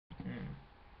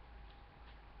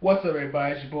What's up,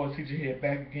 everybody? It's your boy Teacher here,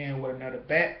 back again with another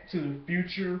Back to the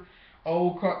Future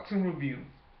old cartoon review.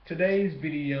 Today's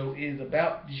video is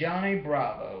about Johhny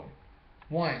Bravo.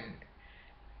 One,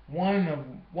 one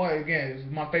again, this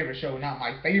is my favorite show. Not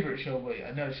my favorite show, but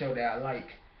another show that I like.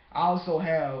 I also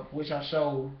have, which I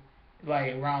show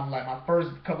like around like my first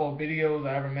couple of videos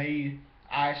I ever made.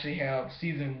 I actually have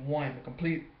season one, the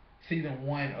complete season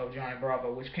one of Johhny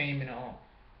Bravo, which came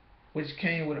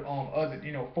with other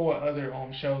four other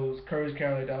shows: Courage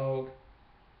Cowardly Dog,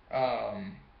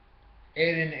 um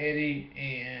Ed and Eddie,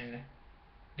 and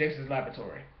Dexter's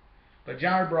Laboratory. But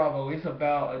Johhny Bravo is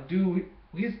about a dude.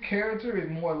 His character is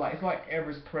more like it's like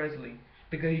Elvis Presley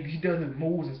because he does his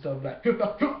moves and stuff like he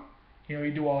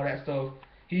do all that stuff.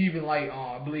 He even like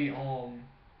I believe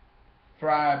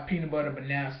fried peanut butter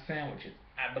banana sandwiches.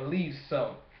 I believe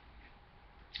so.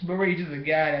 But really, he's just a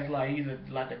guy that's like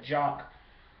like a jock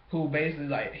who basically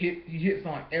like he hits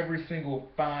on every single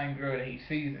fine girl that he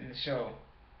sees in the show,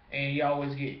 and he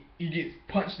gets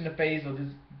punched in the face or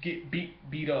just get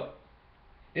beat up.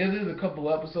 There's a couple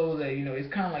of episodes that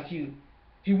it's kind of like he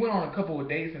went on a couple of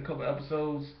dates in a couple of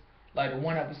episodes. Like the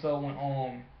one episode when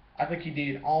I think he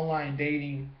did online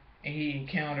dating and he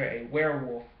encountered a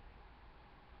werewolf,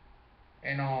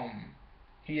 and I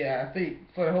think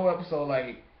for the whole episode,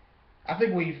 like I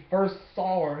think when he first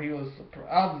saw her,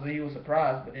 obviously he was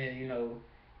surprised, but then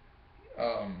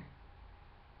um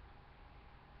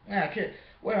yeah, I can't.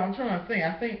 Well, I'm trying to think.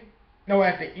 I think no,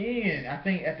 at the end. I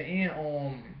think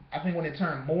when it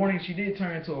turned morning, she did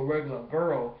turn into a regular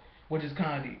girl, which is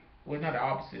kind of not the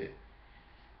opposite.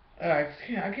 I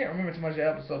can't remember too much of the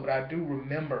episode, but I do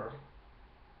remember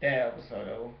that episode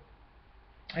though.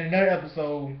 And another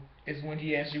episode is when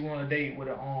he actually went on a date with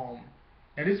a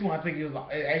Now this one I think it was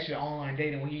actually online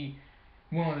dating when he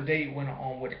went on a date with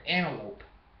an antelope,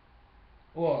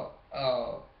 or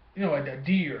a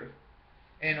deer,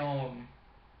 and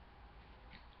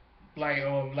like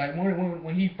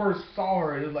when he first saw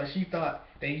her, it was like she thought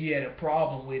that he had a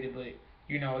problem with it, but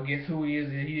I guess who he is,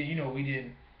 and we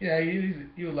didn't. Yeah,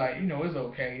 he was like, it's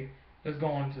okay, let's go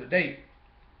on to the date,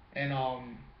 and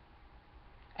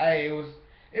I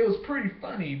it was pretty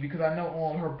funny because I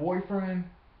know her boyfriend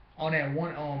on that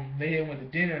one they had went to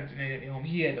dinner and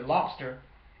he had the lobster,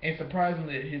 and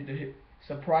surprisingly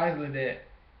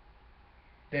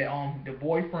that the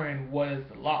boyfriend was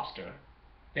the lobster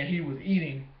that he was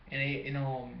eating, they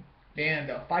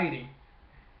ended up fighting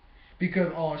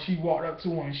because she walked up to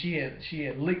him and she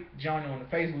had licked Johnny on the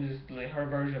face with just like her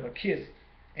version of a kiss,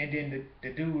 and then the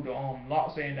dude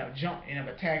lobster ended up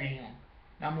attacking him.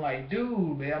 And I'm like,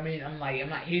 dude, man, I'm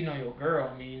not hitting on your girl.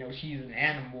 I mean, she's an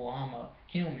animal. I'm a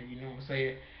human. You know what I'm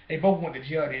saying? They both went to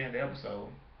jail at the end of the episode.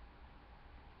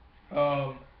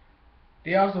 Um,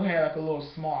 they also had like a little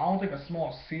small, I don't think a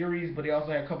small series, but they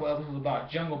also had a couple episodes about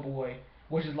Jungle Boy,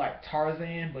 which is like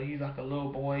Tarzan, but he's like a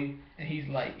little boy, and he's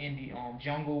like in the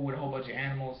jungle with a whole bunch of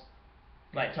animals,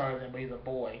 like Tarzan, but he's a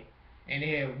boy. And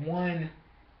they had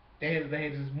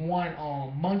this one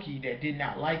monkey that did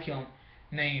not like him,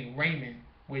 named Raymond,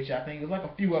 which I think it was like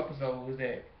a few episodes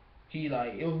that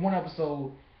it was one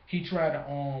episode he tried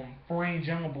to frame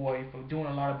Jungle Boy for doing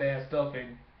a lot of bad stuff,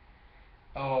 and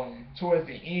towards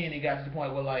the end it got to the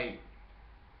point where like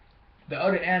the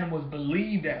other animals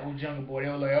believed that it was Jungle Boy. They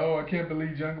were like, "Oh, I can't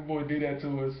believe Jungle Boy did that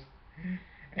to us."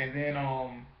 And then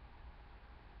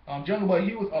Jungle Boy,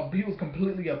 he was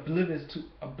completely oblivious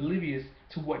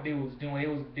to what they was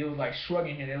doing. They was like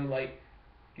shrugging him. They was like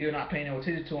they were not paying no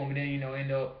attention to him. And then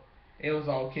end up it was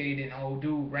okay. Then old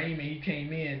dude Raymond, he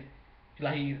came in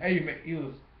like he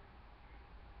was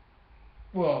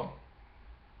well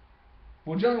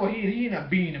Jungle Boy, he ended up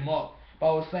beating him up. But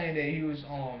I was saying that he was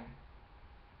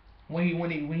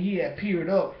when he had peered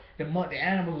up, the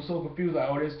animals were so confused, like,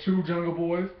 oh, there's two Jungle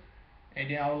Boys, and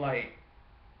then I was like,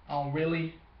 oh,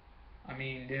 really? I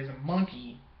mean, there's a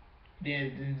monkey,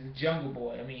 then there's a Jungle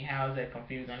Boy. I mean, how is that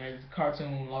confusing? I mean, it's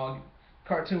cartoon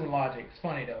logic. It's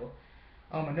funny though.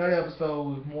 Another episode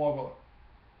was more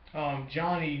of a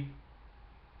Johnny.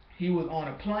 He was on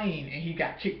a plane and he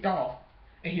got kicked off,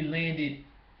 and he landed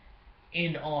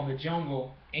in the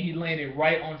jungle, and he landed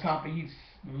right on top of he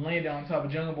landed on top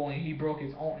of Jungle Boy, and he broke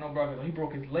his own no broke he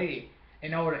broke his leg,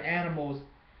 and all the animals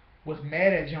was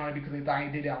mad at Johnny because they thought he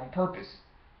did that on purpose,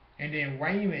 and then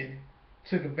Raymond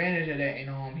took advantage of that,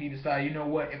 and he decided, you know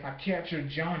what, if I capture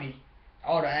Johnny,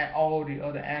 all the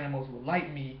other animals will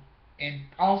like me, and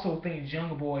also think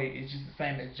Jungle Boy is just the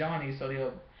same as Johnny, so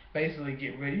they'll basically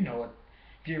get rid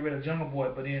of Jungle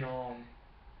Boy. But then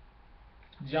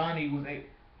Johnny was a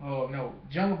oh no,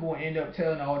 Jungle Boy ended up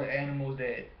telling all the animals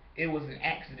that it was an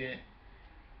accident,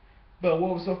 But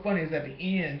what was so funny is at the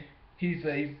end, he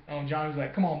says, Johnny's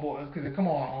like, come on, boys, come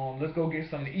on, let's go get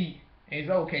something to eat. And he's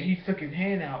like, okay. He took his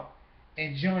hand out,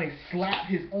 and Johnny slapped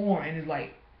his arm, and it's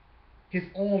like, his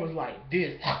arm was like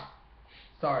this.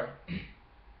 Sorry.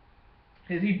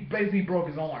 He basically broke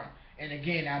his arm. And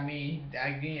again, I mean,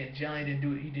 Johnny didn't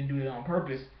do it. He didn't do it on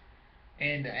purpose.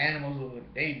 And the animals,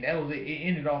 that was it. It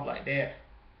ended off like that.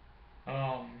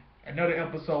 Another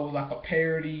episode was like a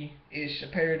parody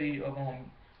of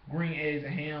Green Eggs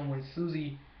and Ham when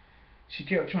Susie she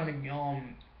kept trying to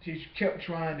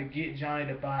get Johnny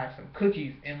to buy some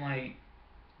cookies, and like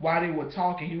while they were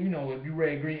talking, if you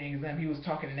read Green Eggs and Ham, he was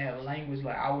talking in that language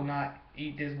like, I will not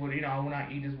eat this with I will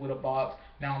not eat this with a box.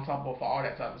 Now I'm talking about all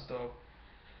that type of stuff.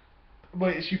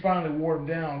 But she finally wore him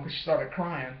down because she started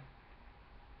crying,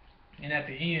 and at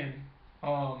the end,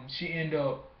 she ended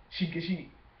up she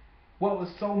what was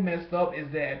so messed up is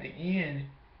that at the end,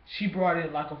 she brought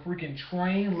in like a freaking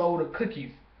train load of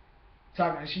cookies.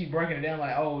 She breaking it down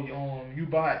like, oh, you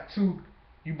bought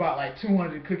like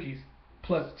 200 cookies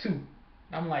plus two.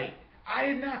 I'm like, I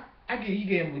did not. He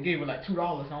gave her like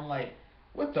 $2. I'm like,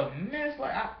 what the mess?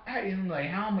 Like, I'm like,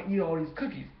 how am I gonna eat all these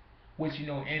cookies? Which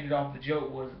ended off at the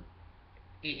joke was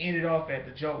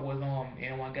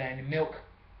one guy in the milk,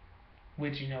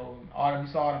 which all them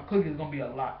saw them cookies gonna be a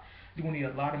lot. You're gonna need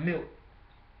a lot of milk.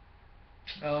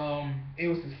 It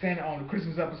was the Santa on the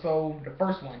Christmas episode, the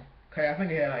first one. Okay, I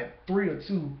think it had like 3 or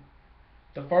 2.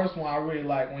 The first one I really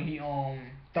liked when he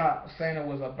thought Santa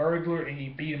was a burglar and he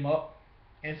beat him up,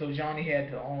 and so Johnny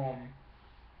had to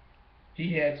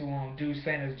do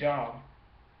Santa's job.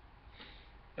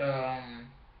 Another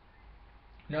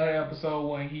episode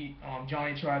when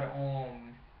Johnny tried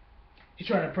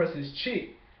to impress his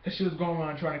chick because she was going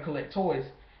around trying to collect toys.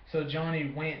 So Johnny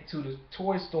went to the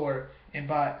toy store and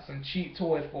bought some cheap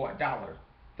toys for $1. I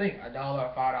think $1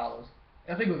 or $5.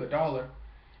 I think it was $1,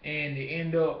 and he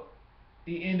ended up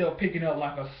picking up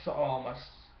like a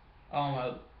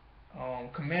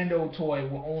commando toy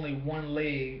with only one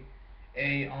leg,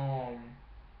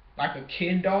 like a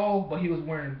Ken doll, but he was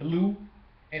wearing blue,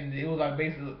 and it was like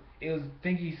basically I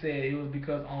think he said it was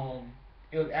because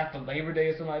it was after Labor Day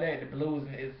or something like that. The blue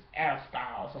is out of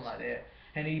style or something like that,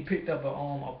 and he picked up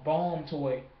a bomb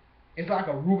toy. It's like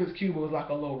a Rubik's cube. It was like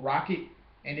a little rocket,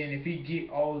 and then if he get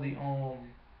all the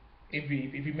if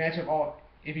you match up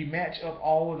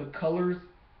all the colors,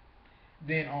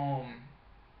 then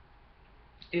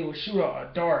it will shoot a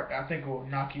dart. I think it will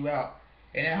knock you out.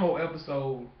 And that whole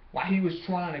episode, while he was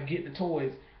trying to get the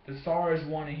toys, the Sarge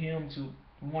wanted him to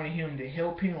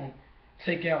help him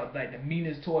take out like the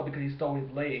meanest toy because he stole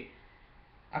his leg.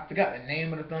 I forgot the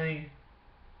name of the thing.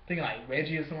 I think like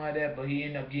Reggie or something like that. But he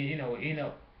ended up getting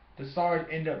the Sarge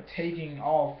ended up taking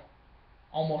off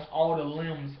almost all the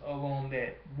limbs of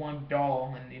that one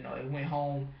doll, and it went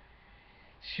home.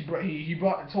 He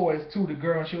brought the toys to the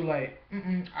girl, and she was like,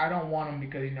 I don't want them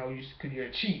because because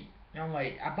you're cheap. And I'm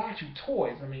like, I bought you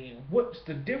toys. I mean, what's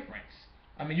the difference?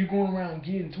 I mean, you going around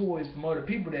getting toys from other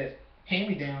people that's hand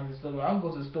me downs and stuff. I'm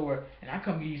going to the store and I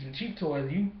come get you some cheap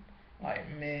toys. You like,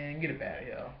 man, get it out of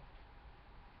here.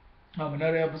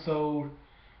 Another episode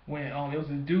when there was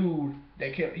a dude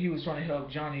that he was trying to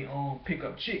help Johnny pick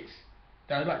up chicks.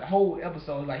 That was like the whole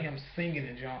episode was like him singing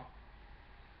and jump.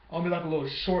 Be like a little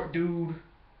short dude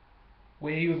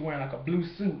where he was wearing like a blue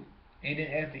suit, and then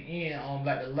at the end,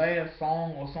 like the last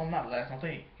song or something, not last, I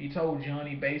think he told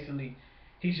Johnny basically,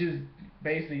 he just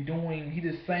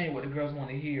saying what the girls want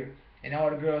to hear, and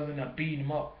all the girls end up beating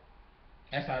him up.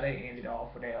 That's how they ended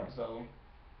off for that episode.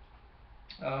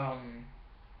 I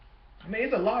mean,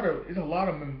 it's a lot of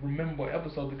memorable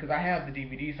episodes because I have the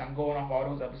DVDs. So I'm going off all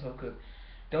those episodes because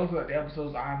those are the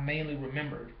episodes I mainly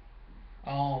remembered.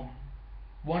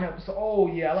 One episode. Oh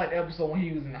yeah, I like the episode when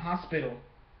he was in the hospital.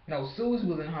 No, Susie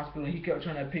was in the hospital. And he kept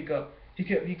trying to pick up.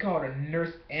 He called her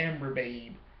Nurse Amber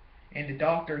Babe, and the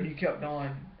doctor he kept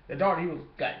on. The doctor he was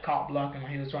got caught blocking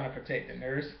when he was trying to protect the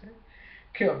nurse.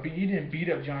 He didn't beat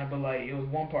up Johnny, but like it was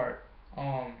one part.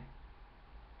 I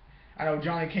know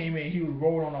Johnny came in. He was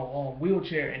rolled on a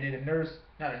wheelchair, and then the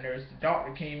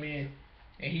doctor came in,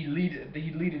 and he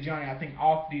leaded Johnny. I think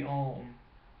off the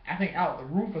I think out the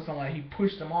roof or something. Like he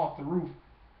pushed him off the roof,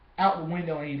 out the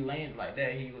window, and he landed like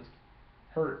that. He was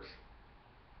hurt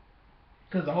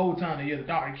because the whole time the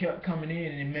doctor kept coming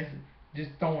in and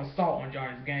just throwing salt on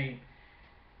Johnny's game.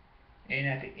 And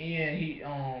at the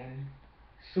end,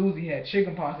 Susie had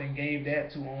chickenpox and gave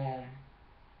that to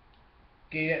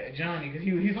Johnny because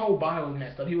his whole body was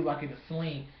messed up. He was like in a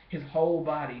sling. His whole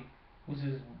body was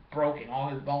just broken. All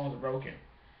his bones were broken.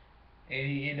 And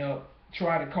he ended up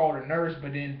trying to call the nurse,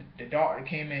 but then the doctor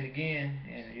came in again,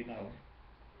 and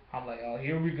I'm like, oh,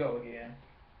 here we go again.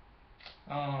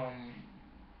 Um,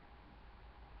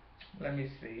 let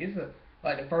me see. It's a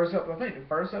like the first I think the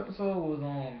first episode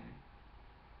was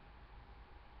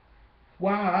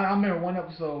Wow, I remember one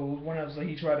episode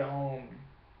he tried to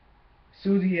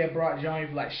Susie had brought Johhny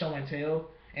for like show and tell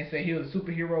and said he was a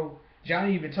superhero.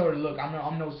 Johhny even told her, look,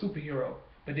 I'm no superhero.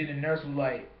 But then the nurse was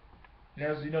like,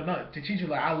 nurse, you know, no, the teacher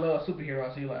like, I love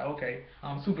superheroes. So he's like, okay,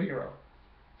 I'm a superhero.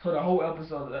 So the whole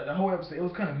episode, it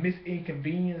was kind of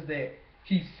misinconvenience that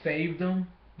he saved them,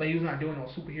 but he was not doing no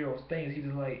superhero things. He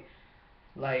just like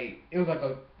it was like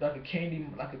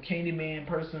a candy man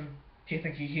person. He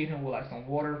think he hit him with like some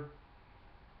water,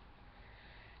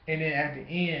 and then at the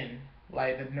end,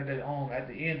 like at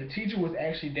the end, the teacher was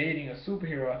actually dating a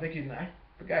superhero. I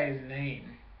forgot his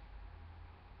name.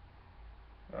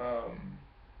 Um,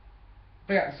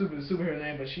 forgot the superhero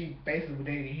name, but she basically was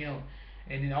dating him,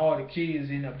 and then all the kids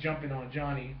end up jumping on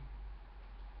Johhny.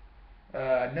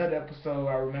 Another episode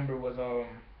I remember was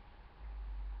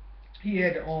he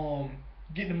had to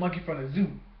get the monkey from the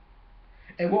zoo.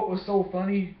 And what was so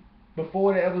funny it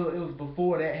was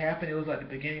before that happened. It was like the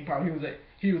beginning part.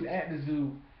 He was at the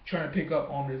zoo trying to pick up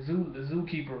on the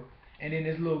zookeeper, and then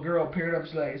this little girl paired up.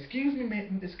 She's like, excuse me,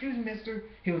 mister."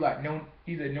 He was like, "No."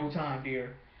 He said, "No time,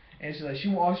 dear." And she's like,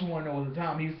 all she want to know was the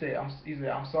time. He said,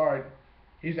 "I'm sorry."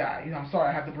 I'm sorry,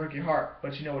 I have to break your heart,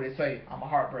 but you know what they say, I'm a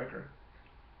heartbreaker.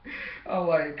 I'm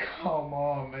like, come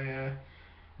on, man.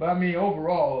 But I mean,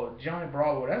 overall, Johhny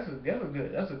Bravo, that's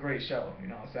a great show. You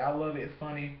know, what I'm saying, I love it. It's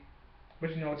funny.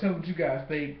 But you know, tell me what you guys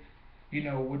think. Tell me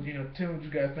what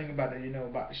you guys think about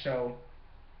about the show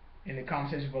in the comment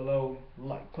section below.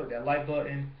 Like, click that like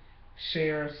button,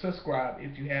 share, subscribe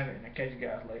if you haven't, and I'll catch you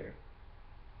guys later.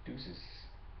 Deuces.